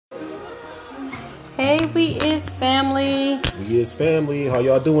Hey, we is family. We is family. How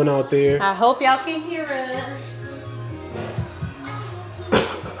y'all doing out there? I hope y'all can hear us.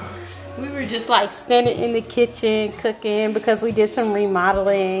 We were just like standing in the kitchen cooking because we did some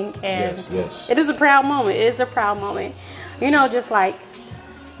remodeling, and Yes. it is a proud moment. It is a proud moment. You know, just like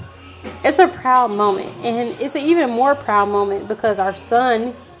it's a proud moment, and it's an even more proud moment because our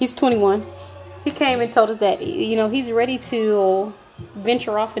son, he's 21. He came and told us that he's ready to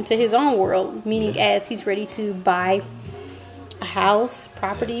venture off into his own world, meaning as he's ready to buy a house,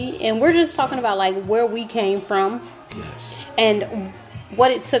 property, and we're just talking about like where we came from, and what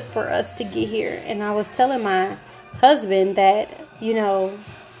it took for us to get here. And I was telling my husband that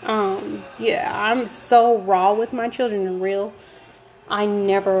I'm so raw with my children and real.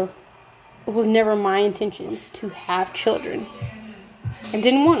 It was never my intentions to have children, and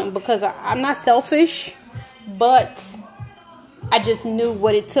didn't want them because I'm not selfish, but I just knew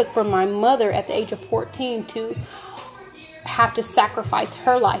what it took for my mother at the age of 14 to have to sacrifice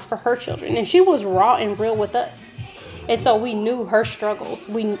her life for her children. And she was raw and real with us. And so we knew her struggles.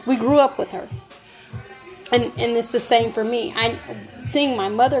 We grew up with her. And it's the same for me. Seeing my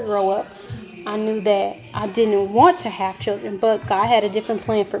mother grow up, I knew that I didn't want to have children, but God had a different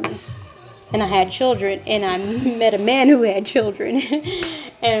plan for me. And I had children, and I met a man who had children.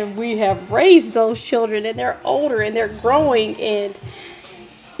 And we have raised those children, and they're older, and they're growing, and,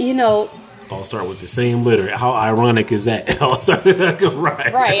 all start with the same litter. How ironic is that? All start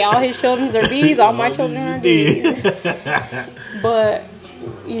right. All his children are B's, all my children are D's. But,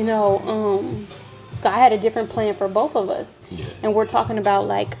 God had a different plan for both of us. Yeah. And we're talking about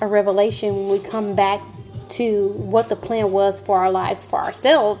like a revelation when we come back to what the plan was for our lives, for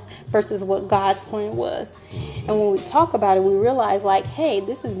ourselves, versus what God's plan was. And when we talk about it, we realize like, hey,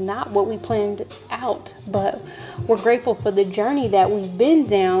 this is not what we planned out, but we're grateful for the journey that we've been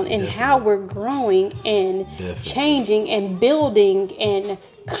down and how we're growing and changing and building and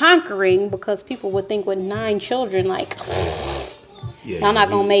conquering, because people would think with 9 children, like, y'all not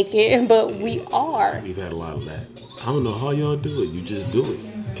going to make it, but we are. We've had a lot of that. I don't know how y'all do it. You just do it.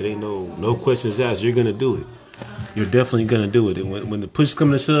 It ain't no questions asked. You're gonna do it. You're definitely gonna do it. And when the push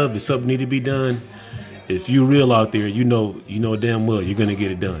comes to shove, if something need to be done, if you real out there, you know damn well you're gonna get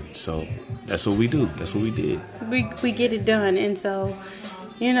it done. So that's what we do. That's what we did. We get it done. And so,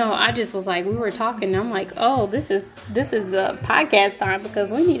 I just was like, we were talking, and I'm like, oh, this is a podcast time,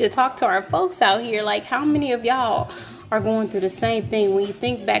 because we need to talk to our folks out here. Like, how many of y'all are going through the same thing when you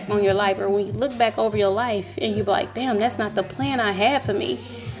think back on your life, or when you look back over your life and you be like, damn, that's not the plan I had for me.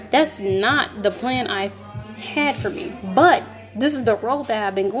 That's not the plan I had for me. But this is the road that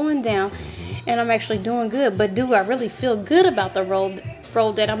I've been going down, and I'm actually doing good. But do I really feel good about the road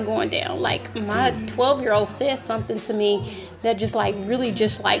that I'm going down? Like, my 12-year-old said something to me that just like really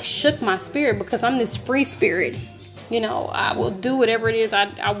just like shook my spirit, because I'm this free spirit. I will do whatever it is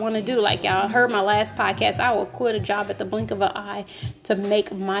I want to do. Like y'all heard my last podcast, I will quit a job at the blink of an eye to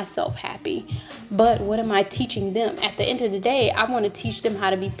make myself happy. But what am I teaching them? At the end of the day, I want to teach them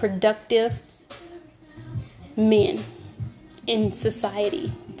how to be productive men in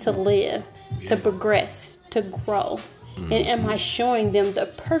society, to live, to progress, to grow. And am I showing them the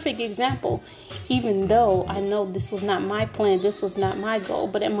perfect example, even though I know this was not my plan, this was not my goal,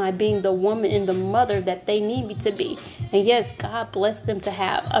 but am I being the woman and the mother that they need me to be? And yes, God bless them to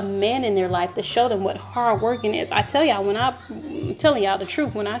have a man in their life to show them what hard working is. I tell y'all, I'm telling y'all the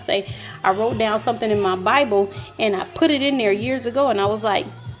truth, when I say I wrote down something in my Bible and I put it in there years ago, and I was like,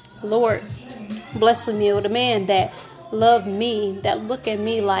 Lord, bless me with a man that loved me, that look at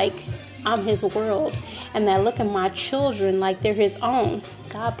me like I'm his world, and that look at my children like they're his own.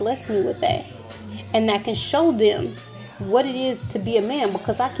 God bless me with that. And that can show them what it is to be a man,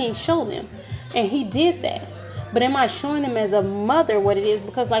 because I can't show them. And he did that. But am I showing them as a mother what it is?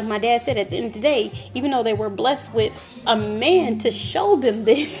 Because like my dad said, at the end of the day, even though they were blessed with a man to show them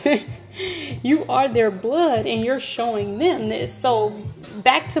this, you are their blood and you're showing them this. So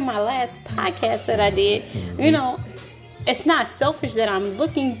back to my last podcast that I did, it's not selfish that I'm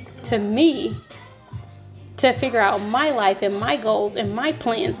looking to me to figure out my life and my goals and my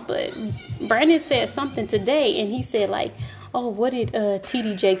plans. But Brandon said something today, and he said like, oh, what did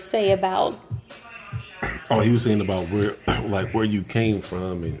TD Jakes say about? Oh, he was saying about where you came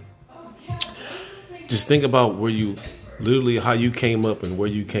from, and just think about where you literally how you came up and where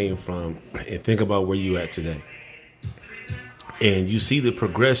you came from, and think about where you at today. And you see the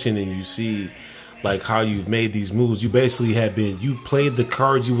progression, and you see like how you've made these moves. You basically you played the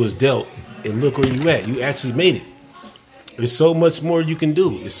cards you was dealt, and look where you at. You actually made it. There's so much more you can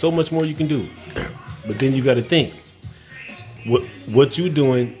do. It's so much more you can do. But then you got to think, what you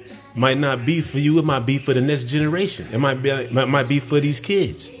doing might not be for you. It might be for the next generation. It might be for these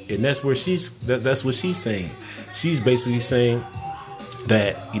kids. And that's where that's what she's saying. She's basically saying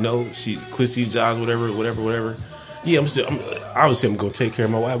that, she quit these jobs, whatever. Yeah, obviously I'm going to take care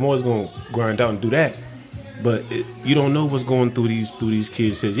of my wife. I'm always going to grind out and do that. But you don't know what's going through these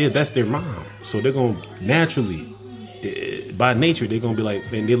kids' heads. Yeah, that's their mom. So they're going to naturally, by nature, they're going to be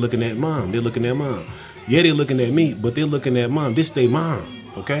like, man, they're looking at mom. They're looking at mom. Yeah, they're looking at me, but they're looking at mom. This their mom,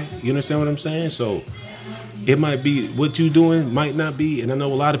 okay? You understand what I'm saying? So it might be what you doing might not be. And I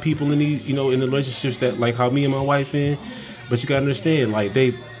know a lot of people in these, in the relationships that like how me and my wife in. But you got to understand, like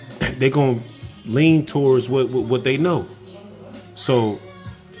they going to lean towards what they know. So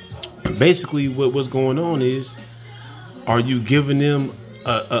basically what's going on is, are you giving them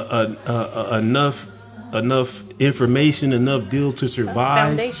enough information, enough deal to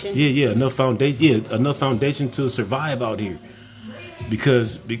survive? Foundation. Yeah, enough foundation to survive out here.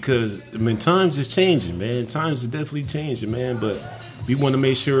 Because I mean, times is changing, man. Times is definitely changing, man. But we want to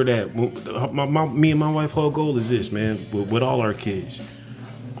make sure that me and my wife, whole goal is this, man. With all our kids,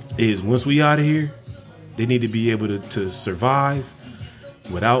 is once we out of here, they need to be able to survive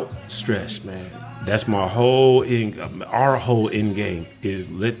without stress, man. That's our whole end game is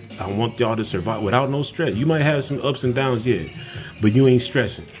I want y'all to survive without no stress. You might have some ups and downs, yeah, but you ain't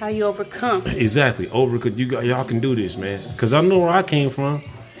stressing. How you overcome? Exactly, because y'all can do this, man. Because I know where I came from,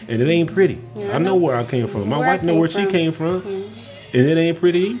 and it ain't pretty. Yeah, I know where I came from. My wife know where she came from, and it ain't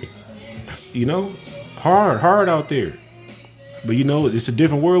pretty either. Hard out there. But it's a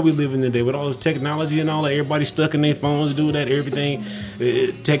different world we live in today with all this technology and all that. Everybody stuck in their phones doing that. Everything,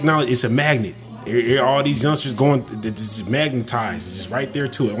 technology. It's a magnet. All these youngsters going, it's magnetized. It's just right there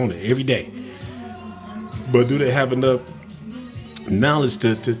to it on it every day. But do they have enough knowledge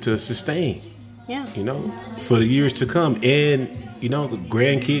to sustain? Yeah. For the years to come, and the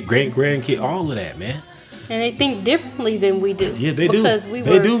grandkid, great grandkid, all of that, man. And they think differently than we do. Yeah, they do. Because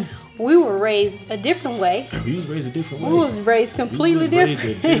we were raised a different way. We was raised a different way. We was raised completely different.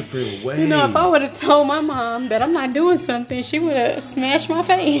 Raised a different way. If I would have told my mom that I'm not doing something, she would have smashed my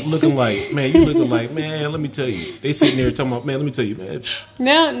face. You looking like, man, let me tell you. They sitting there talking about, man, let me tell you, man.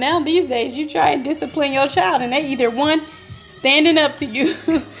 Now these days, you try and discipline your child, and they either one, standing up to you,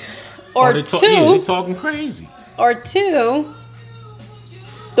 or two, they talking crazy. Or two,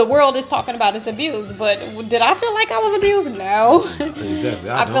 the world is talking about its abuse. But did I feel like I was abused? No. Exactly.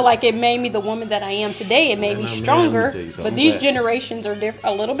 I feel like it made me the woman that I am today. It made me stronger. But these generations are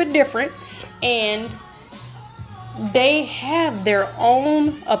a little bit different. And they have their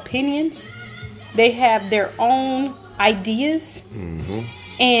own opinions. They have their own ideas. Mm-hmm.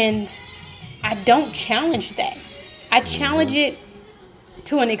 And I don't challenge that. I challenge it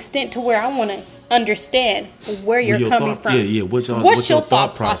to an extent to where I want to understand where you're coming from. Yeah. What's your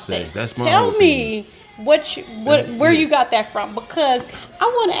thought process? That's my Tell me where you got that from, because I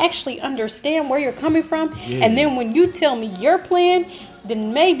want to actually understand where you're coming from. Yeah. And then when you tell me your plan,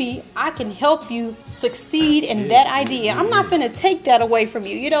 then maybe I can help you succeed in that idea. Yeah. I'm not going to take that away from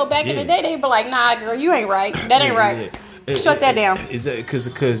you. Back in the day, they'd be like, nah, girl, you ain't right. That ain't right. Yeah. Shut that down. Is that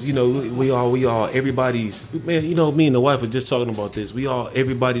because we all everybody's, man, me and the wife were just talking about this.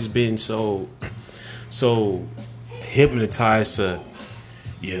 Everybody's been so hypnotized to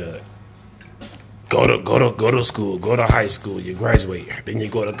go to school, go to high school, you graduate, then you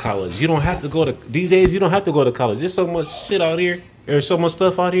go to college. You don't have to go to these days. You don't have to go to college. There's so much shit out here. There's so much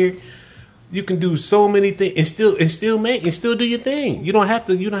stuff out here. You can do so many things and still do your thing. You don't have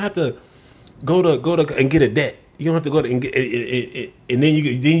to go to and get a debt. You don't have to go to and get and then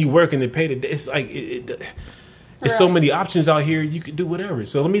you work and pay the debt. It's like there's so many options out here. You can do whatever.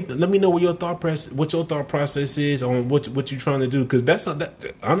 So let me know what your thought process is on what you're trying to do. Because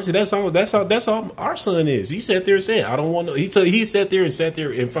honestly, that's how our son is. He sat there and said, "I don't want no." He sat there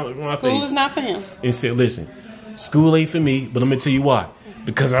in front of my face. School is not for him. And said, "Listen, school ain't for me. But let me tell you why.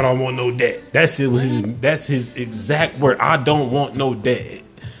 Because I don't want no debt." That's his exact word. I don't want no debt.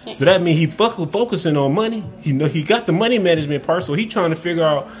 So that means he focusing on money. He got the money management part. So he trying to figure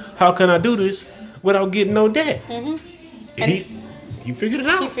out, how can I do this without getting no debt? Mm-hmm. And he figured it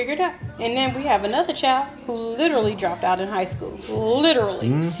out. He figured it out. And then we have another child who literally dropped out in high school. Literally.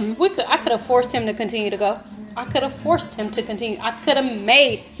 Mm-hmm. I could have forced him to continue to go. I could have forced him to continue. I could have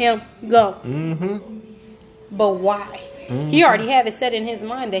made him go. Mm-hmm. But why? Mm-hmm. He already have it set in his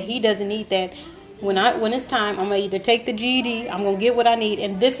mind that he doesn't need that. When it's time, I'm going to either take the GED, I'm going to get what I need,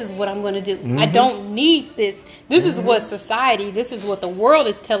 and this is what I'm going to do. Mm-hmm. I don't need this. This is what society, this is what the world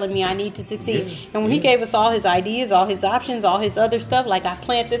is telling me I need to succeed. Yeah. And when he gave us all his ideas, all his options, all his other stuff, like I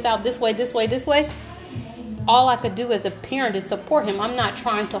planned this out this way, all I could do as a parent is support him. I'm not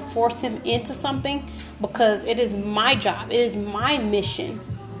trying to force him into something, because it is my job. It is my mission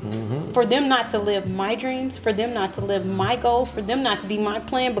for them not to live my dreams, for them not to live my goals, for them not to be my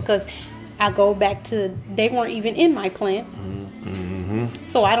plan, because I go back to, they weren't even in my plan.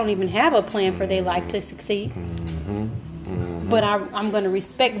 So I don't even have a plan for their life to succeed. But I'm going to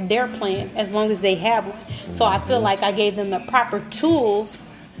respect their plan as long as they have one. So I feel like I gave them the proper tools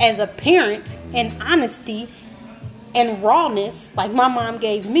as a parent, and honesty and rawness, like my mom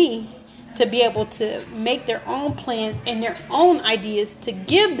gave me, to be able to make their own plans and their own ideas, to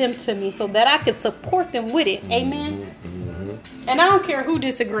give them to me so that I could support them with it. Amen. And I don't care who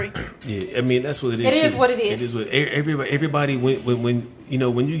disagree. Yeah, I mean, that's what it is. It is what it is. It is what everybody when you know,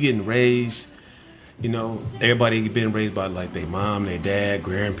 when you getting raised, you know, everybody been raised by like their mom, their dad,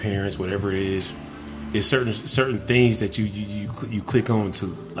 grandparents, whatever it is. There's certain things that you click on to.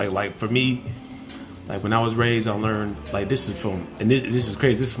 Like for me, like when I was raised, I learned, like, this is from, and this is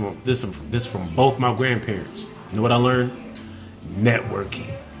crazy. This is from both my grandparents. You know what I learned? Networking.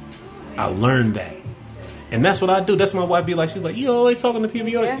 I learned that. And that's what I do. That's my wife be like. She's like, you always talking to people.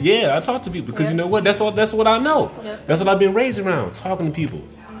 Yeah, I talk to people because you know what? That's what I know. That's what I've been raised around, talking to people.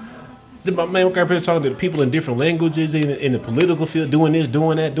 My grandparents talking to people in different languages, in the political field, doing this,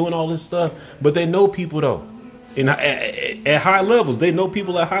 doing that, doing all this stuff. But they know people though, and at high levels, they know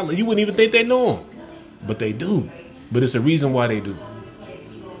people at high levels. You wouldn't even think they know them, but they do. But it's a reason why they do,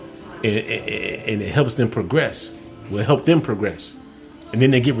 and it helps them progress. Will help them progress. And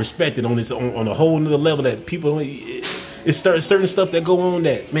then they get respected on a whole nother level that people don't. It's certain stuff that go on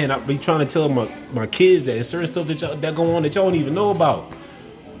that, man, I be trying to tell my kids that it's certain stuff that go on that y'all don't even know about.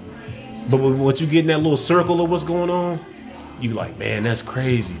 But once you get in that little circle of what's going on, you be like, man, that's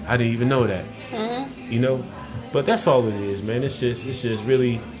crazy. I didn't even know that. You know, but that's all it is, man. It's just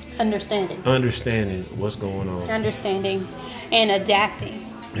really understanding what's going on, understanding and adapting.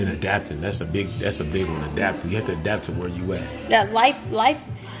 And adapting, that's a big one. Adapting, you have to adapt to where you at. That life.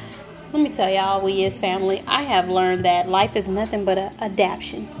 Let me tell y'all, we as family, I have learned that life is nothing but an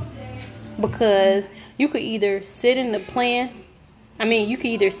adaptation. Because you could either sit in the plan. You could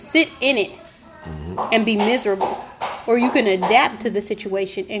either sit in it and be miserable, or you can adapt to the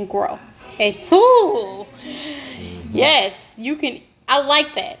situation and grow. Okay, yes, you can. I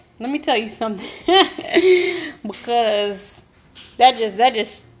like that. Let me tell you something, because that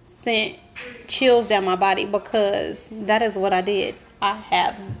just sent chills down my body, because that is what I did. I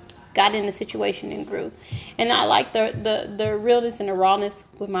have got in the situation and grew. And I like the realness and the rawness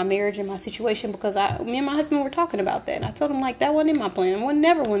with my marriage and my situation, because me and my husband were talking about that. And I told him, like, that wasn't in my plan. It was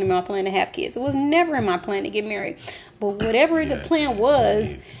never in my plan to have kids. It was never in my plan to get married. But whatever the plan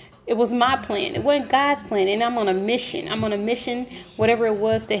was, it was my plan. It wasn't God's plan. And I'm on a mission. Whatever it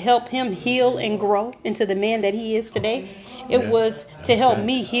was, to help him heal and grow into the man that he is today. It was to help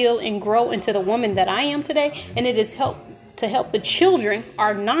me heal and grow into the woman that I am today. And it is to help the children,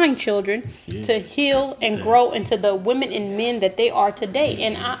 our 9 children, to heal and grow into the women and men that they are today.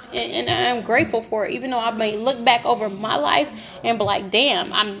 And I am grateful for it, even though I may look back over my life and be like, damn,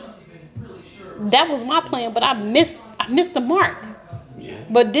 that was my plan, but I missed the mark.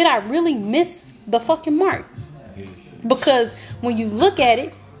 But did I really miss the fucking mark? Because when you look at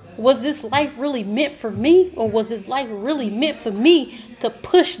it, was this life really meant for me? Or was this life really meant for me to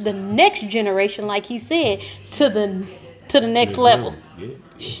push the next generation, like he said, to the next level?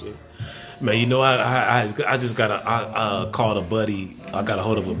 Yeah. Man, you know, I just called a buddy. I got a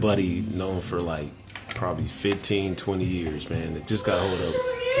hold of a buddy known for like probably 15, 20 years, man. I just got a hold of him.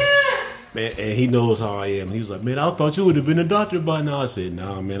 Man, and he knows how I am. He was like, man, I thought you would have been a doctor by now. I said,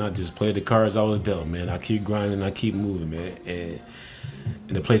 nah, man, I just played the cards I was dealt, man. I keep grinding, I keep moving, man. And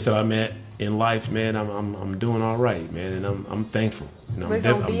in the place that I'm at in life, man, I'm doing all right, man, and I'm thankful. You know, We're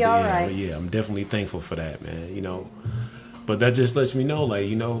gonna be all right. Yeah, I'm definitely thankful for that, man. You know, but that just lets me know, like,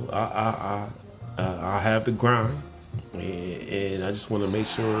 you know, I have the grind, and I just want to make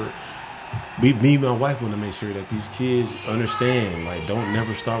sure. Me and my wife want to make sure that these kids understand, like, don't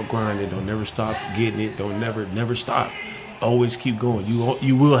never stop grinding, don't never stop getting it, don't never stop. Always keep going.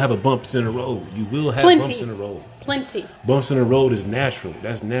 You will have a bumps in the road. You will have bumps in the road. Plenty. Bumps in the road is natural.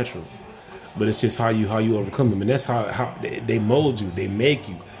 That's natural. But it's just how you overcome them, and that's how they mold you, they make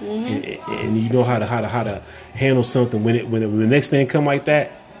you, and you know how to handle something when the next thing come like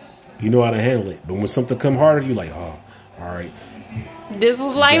that, you know how to handle it. But when something come harder, you like, oh, all right. This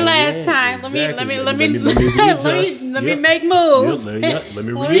was like last time. Exactly. Let me readjust. let me make moves. Let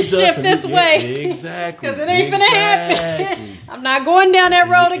me Let me shift this way. Exactly. Because it ain't gonna happen. I'm not going down that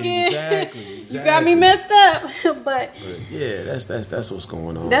road again. Exactly. You got me messed up. But yeah, that's what's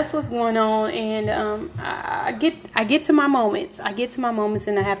going on. That's what's going on, and I get to my moments. I get to my moments,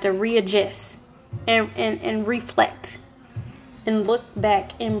 and I have to readjust and reflect and look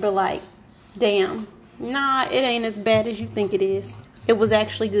back and be like, damn, nah, it ain't as bad as you think it is. It was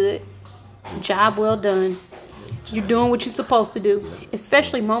actually good. Job well done. You're doing what you're supposed to do.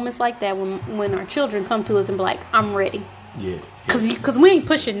 Especially moments like that when our children come to us and be like, I'm ready. Yeah. Cause we ain't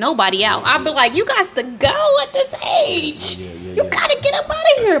pushing nobody out. I'll be like, you guys to go at this age. You gotta get up out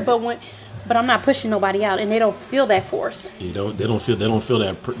of here. But I'm not pushing nobody out, and they don't feel that force. Yeah, they don't feel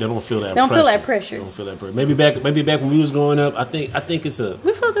that pressure. They don't feel that pressure. Maybe back when we was growing up, I think it's a.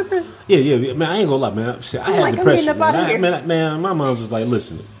 We feel the pressure. Yeah, man. I ain't gonna lie, man. Shit, I had the pressure, man. My mom was just like,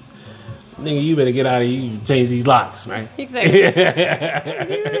 listen, nigga, you better get out of here. You change these locks, man. Exactly.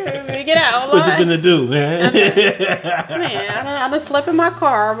 Get out. What you finna do, man? Man, I done slept in my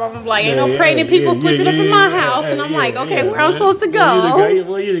car. I'm like, ain't no pregnant people sleeping up in my house. And I'm like, okay, where I'm supposed to go? You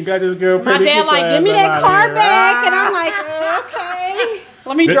done got this girl pregnant. My dad like, give me that car back. And I'm like, okay.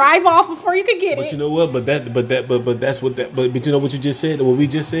 Let me drive off before you can get it. But you know what? But you know what you just said? What we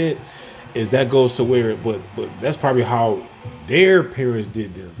just said is that goes to where, but that's probably how their parents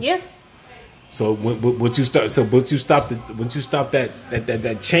did them. Yeah. So once you stop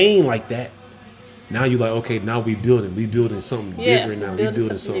that chain like that, now you're like, okay, now we building something different. Now we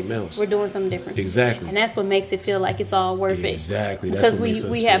building something else. We're doing something different. Exactly. And that's what makes it feel like it's all worth it. Exactly. That's because what makes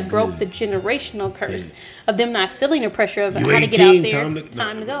us we feel have broke good. the generational curse of them not feeling the pressure of You how to 18, get out there,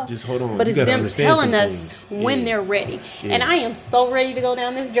 time to go. Just hold on. But You it's gotta them understand telling some us things. when they're ready. Yeah. And I am so ready to go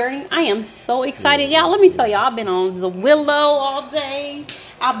down this journey. I am so excited. Y'all, let me tell y'all, I've been on the Willow all day.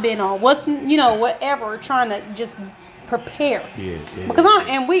 I've been on whatever, trying to just prepare. Yeah. Because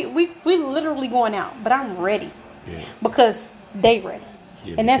we literally going out, but I'm ready. Yeah. Because they ready.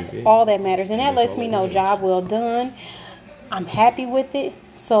 Yeah, and that's all that matters. And that lets me know matters. Job well done. I'm happy with it.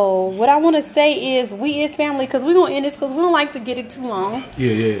 So what I want to say is we is family, because we're going to end this because we don't like to get it too long.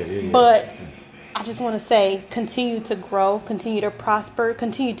 Yeah. But I just want to say continue to grow, continue to prosper,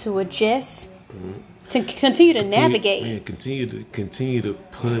 continue to adjust, to continue to navigate. Man, continue to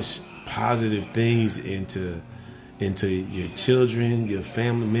push positive things into your children, your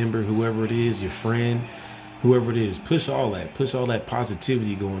family member, whoever it is, your friend, whoever it is. Push all that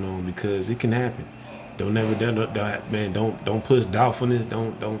positivity going on, because it can happen. Don't push doubtfulness.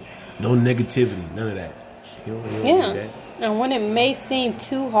 Don't no negativity, none of that. You don't need that. And when it may seem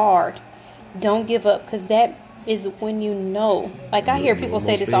too hard, don't give up, because that is when you know. Like I hear people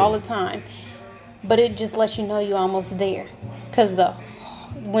say this all the time, but it just lets you know you're almost there. Because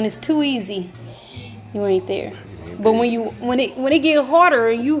when it's too easy, you ain't there. But when it get harder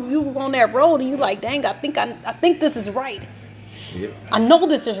and you on that road and you like, dang, I think this is right. Yeah. I know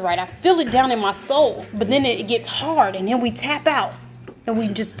this is right. I feel it down in my soul. But then it gets hard, and then we tap out and we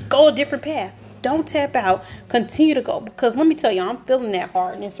just go a different path. Don't tap out. Continue to go, because let me tell you, I'm feeling that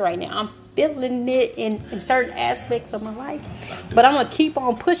hardness right now. I'm feeling it in certain aspects of my life, but I'm gonna keep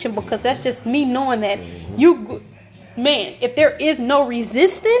on pushing, because that's just me knowing that if there is no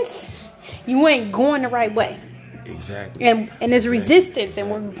resistance, you ain't going the right way. Exactly. And there's resistance,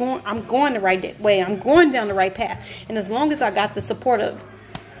 and I'm going the right way. I'm going down the right path. And as long as I got the support of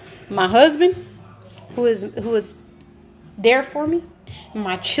my husband, who is there for me,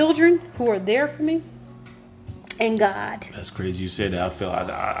 my children who are there for me, and God. That's crazy you said that. I felt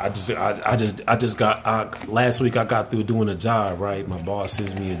I just got last week I got through doing a job, right? My boss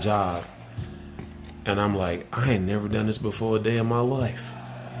sends me a job, and I'm like, I ain't never done this before a day in my life.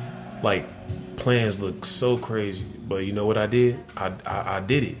 Like, plans look so crazy, but you know what I did? I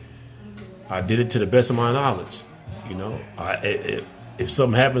did it. I did it to the best of my knowledge. You know, if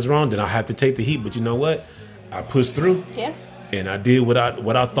something happens wrong, then I have to take the heat. But you know what? I pushed through. Yeah. And I did what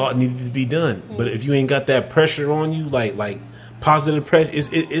I thought needed to be done. But if you ain't got that pressure on you, like positive pressure, it's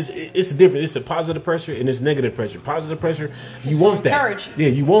different. It's a positive pressure and it's negative pressure. Positive pressure, you want that. Yeah,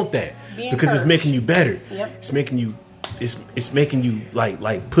 you want that because it's making you better. Yep. It's making you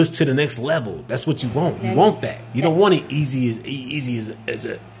like push to the next level. That's what you want. You want that. You don't want it easy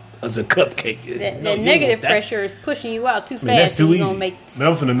as a cupcake. The negative pressure is pushing you out too fast. That's too easy. Man,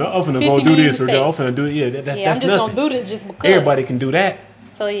 I'm finna go do this, or I'm finna do it. Yeah, that's I'm just nothing. gonna do this just because everybody can do that.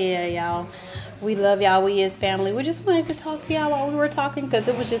 So yeah, y'all. We love y'all. We is family. We just wanted to talk to y'all while we were talking because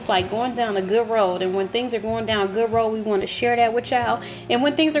it was just like going down a good road. And when things are going down a good road, we want to share that with y'all. And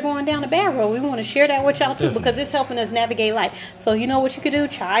when things are going down a bad road, we want to share that with y'all too because it's helping us navigate life. So you know what you could do?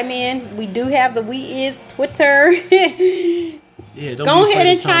 Chime in. We do have the We Is Twitter. Yeah, go ahead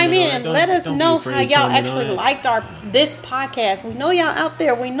and chime in and let us know how y'all actually liked this podcast. We know y'all out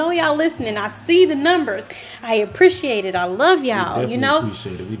there. We know y'all listening. I see the numbers. I appreciate it. I love y'all. We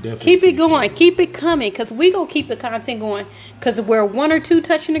appreciate it. We definitely keep it going. Keep it coming because we gonna keep the content going. Because where one or two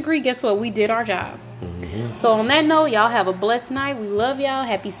touch and agree, guess what? We did our job. Mm-hmm. So on that note, y'all have a blessed night. We love y'all.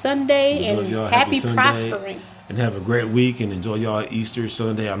 Happy Sunday and happy prospering. And have a great week and enjoy y'all Easter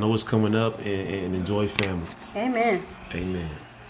Sunday. I know it's coming up and enjoy family. Amen. Amen.